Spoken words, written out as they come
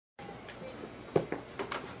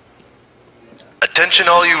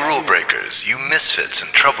Attention all you rule breakers, you misfits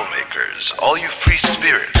and troublemakers, all you free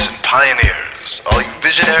spirits and pioneers, all you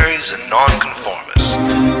visionaries and nonconformists.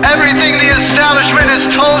 Everything the establishment has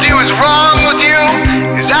told you is wrong with you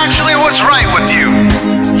is actually what's right with you.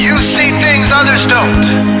 You see things others don't.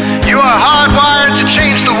 You are hardwired to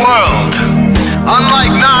change the world.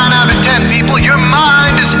 Unlike 9 out of 10 people, your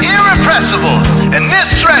mind is irrepressible, and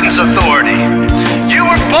this threatens authority. You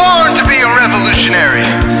were born to be a revolutionary.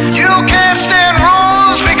 You can't stand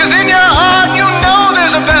rules because in your heart you know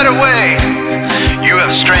there's a better way. You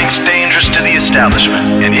have strengths dangerous to the establishment,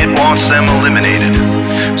 and it wants them eliminated.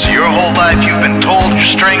 So your whole life you've been told your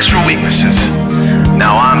strengths were weaknesses.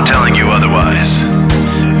 Now I'm telling you otherwise.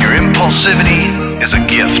 Your impulsivity is a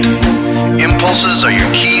gift. Impulses are your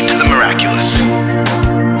key to the miraculous.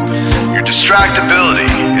 Your distractibility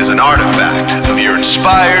is an artifact of your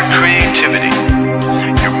inspired creativity.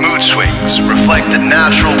 Your mood swings reflect the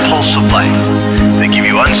natural pulse of life. They give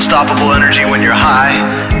you unstoppable energy when you're high,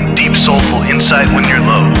 and deep soulful insight when you're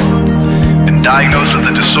low. Been diagnosed with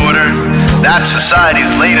a disorder? That's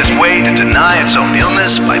society's latest way to deny its own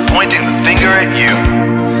illness by pointing the finger at you.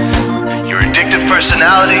 Your addictive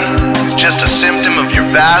personality is just a symptom of your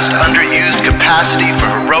vast, underused capacity for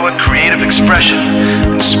heroic creative expression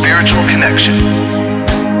and spiritual connection.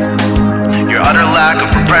 Your utter lack of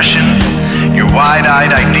repression, your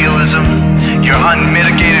wide-eyed idealism, your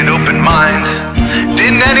unmitigated open mind.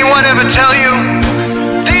 Didn't anyone ever tell you?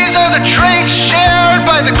 These are the traits shared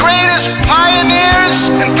by the greatest pioneers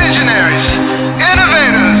and visionaries,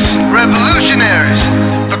 innovators, revolutionaries,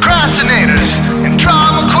 procrastinators, and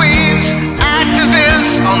drama queens,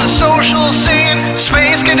 activists on the social scene,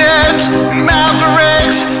 space cadets, and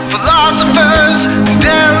mavericks, philosophers, and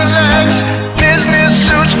derelicts, business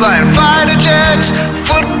suits flying fighter jets,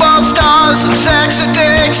 football stars and sex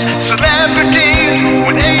addicts, celebrities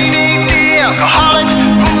with ADD, alcoholics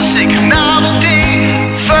who seek novelty,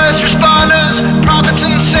 first responders, prophets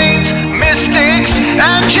and saints, mystics,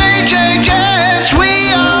 and change agents.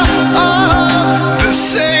 We are all the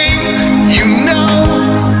same, you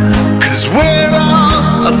know, 'cause we're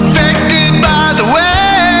all affected by the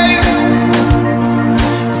way.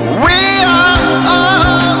 We are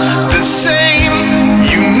all the same,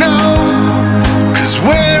 you know, 'cause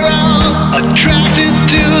we're all attracted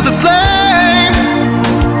to the flame.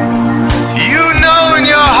 You know in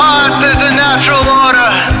your heart there's a natural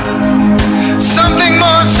order, something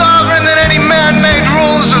more sovereign than any man-made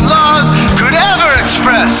rules or laws could ever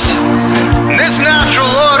express. And this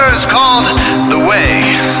natural order is called the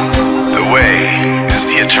Way. The Way is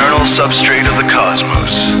the eternal substrate of the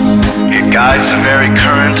cosmos. It guides the very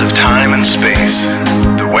current of time and space.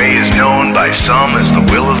 The Way is known by some as the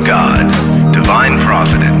will of God, divine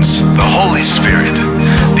providence, the Holy Spirit,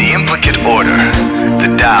 the implicate order,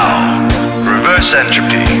 the Tao, reverse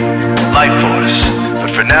entropy, life force.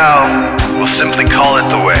 But for now, we'll simply call it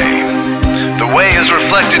the Way. The Way is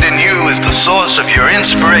reflected in you as the source of your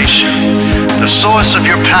inspiration, the source of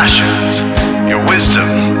your passions, your wisdom,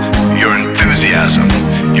 your enthusiasm,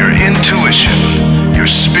 your intuition, your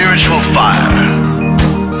spiritual fire,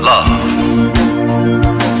 love.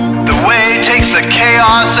 The Way takes the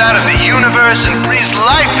chaos out of the universe and breathes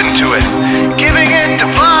life into it, giving it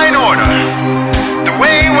divine order. The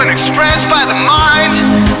Way, when expressed by the mind,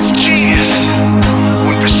 is genius.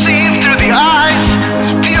 When perceived through the eyes,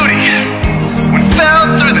 is beauty. When felt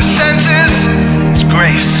through the senses, is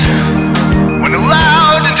grace. When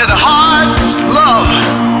allowed into the heart, is love.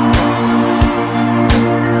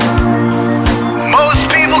 Most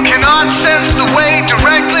people cannot sense the Way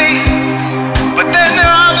directly, but then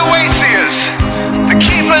there are the Wayseeres, the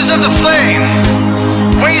keepers of the flame.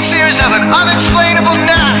 Wayseeres have an unexplainable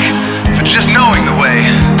knack for just knowing the Way.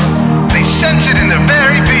 They sense it in their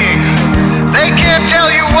very being. They can't tell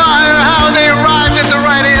you why or how they arrived at the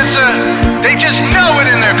right answer. They just know it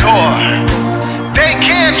in their core. They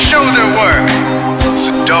can't show their work, so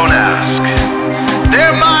don't ask.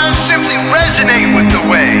 Their minds simply resonate with the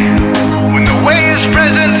Way. When the Way is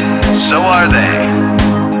present, so are they.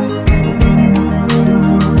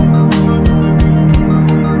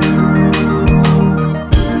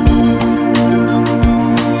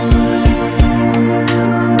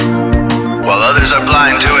 Others are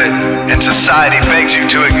blind to it, and society begs you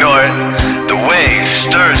to ignore it. The Way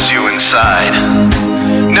stirs you inside.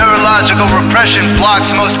 Neurological repression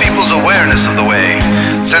blocks most people's awareness of the Way.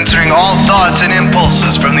 Censoring all thoughts and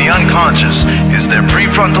impulses from the unconscious is their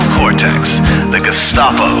prefrontal cortex, the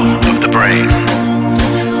Gestapo of the brain.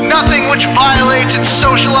 Nothing which violates its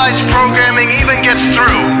socialized programming even gets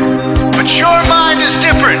through. But your mind is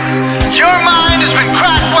different. Your mind has been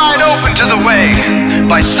cracked wide open to the Way.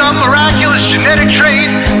 by some miraculous genetic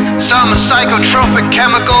trait, some psychotropic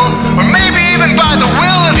chemical, or maybe even by the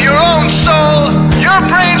will of your own soul, your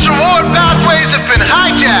brain's reward pathways have been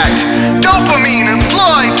hijacked, dopamine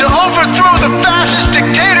employed to overthrow the fascist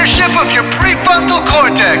dictatorship of your prefrontal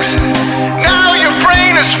cortex. Now your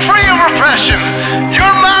brain is free of repression,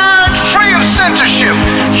 your mind free of censorship,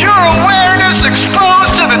 your awareness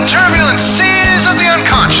exposed to the turbulent seas of the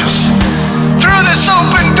unconscious. Through this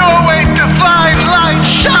open doorway, divine light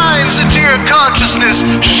shines into your consciousness,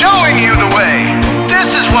 showing you the way.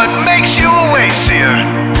 This is what makes you a Wayseer.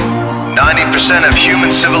 90% of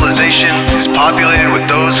human civilization is populated with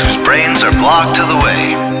those whose brains are blocked to the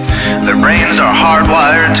way. Their brains are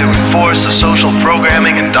hardwired to enforce the social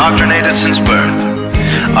programming indoctrinated since birth.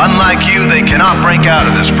 Unlike you, they cannot break out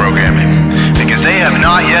of this programming, because they have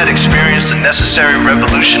not yet experienced the necessary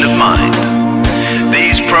revolution of mind.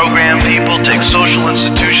 These programmed people take social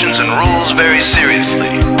institutions and rules very seriously.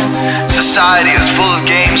 Society is full of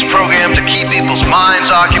games programmed to keep people's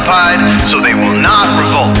minds occupied so they will not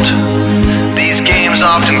revolt. These games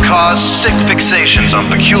often cause sick fixations on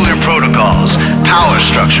peculiar protocols, power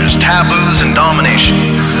structures, taboos, and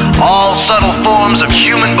domination, all subtle forms of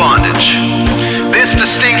human bondage. This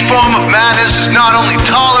distinct form of madness is not only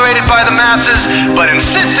tolerated by the masses, but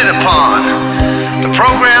insisted upon. The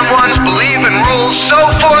programmed ones believe in rules so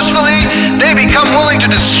forcefully, they become willing to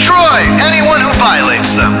destroy anyone who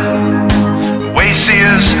violates them.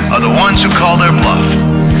 Wayseers are the ones who call their bluff.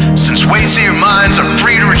 Since Wayseer minds are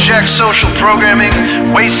free to reject social programming,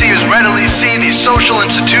 Wayseers readily see these social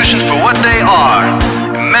institutions for what they are: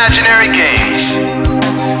 imaginary games.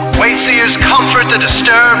 Wayseers comfort the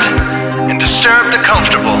disturbed and disturb the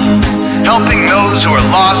comfortable. Helping those who are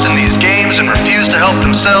lost in these games and refuse to help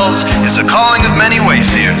themselves is the calling of many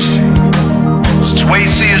Wayseers. Since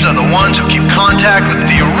Wayseers are the ones who keep contact with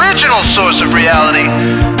the original source of reality,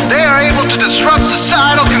 they are able to disrupt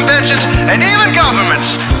societal conventions and even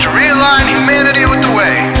governments to realign humanity with the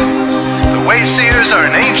way. The Wayseers are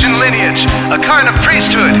an ancient lineage, a kind of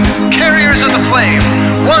priesthood, carriers of the flame,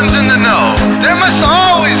 ones in the know. There must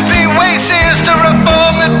always be Wayseers to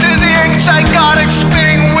reform the dizzying, psychotic,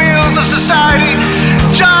 spinning wheels of society,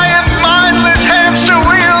 giant, mindless hamster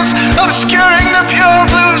wheels obscuring the pure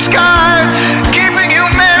blue sky, keeping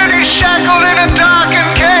humanity shackled in a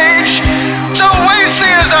darkened cage. So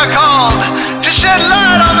Wayseers are called to shed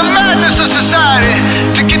light on the madness of society,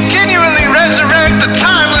 to continually resurrect the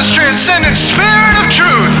timeless, transcendent spirit of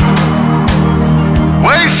truth.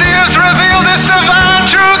 Wayseers reveal this divine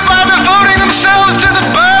truth by devoting themselves to the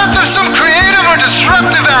birth of some creative or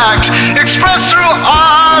disruptive act, expressed through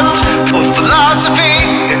art or philosophy.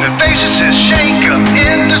 Innovations that shake up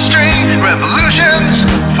industry, revolutions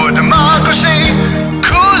for democracy,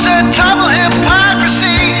 coups that topple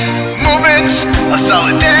hypocrisy, movements of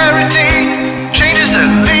solidarity, changes that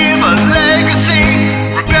leave a legacy,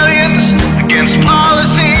 rebellions against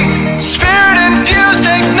policy, spirit-infused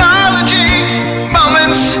technology,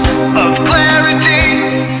 moments of clarity,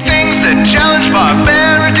 things that challenge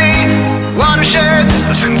barbarity, watersheds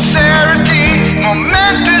of sincerity,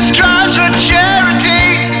 momentous drives for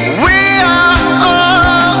charity. We are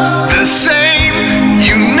all the same,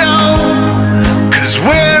 you know, 'cause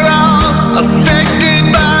we're all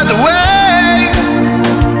affected by the way.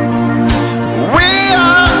 We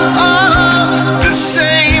are all the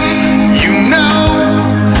same, you know,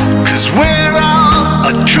 'cause we're all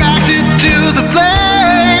attracted to the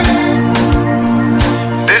flame.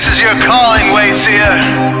 This is your calling, Wayseer.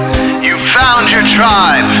 You found your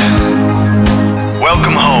tribe.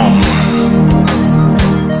 Welcome home.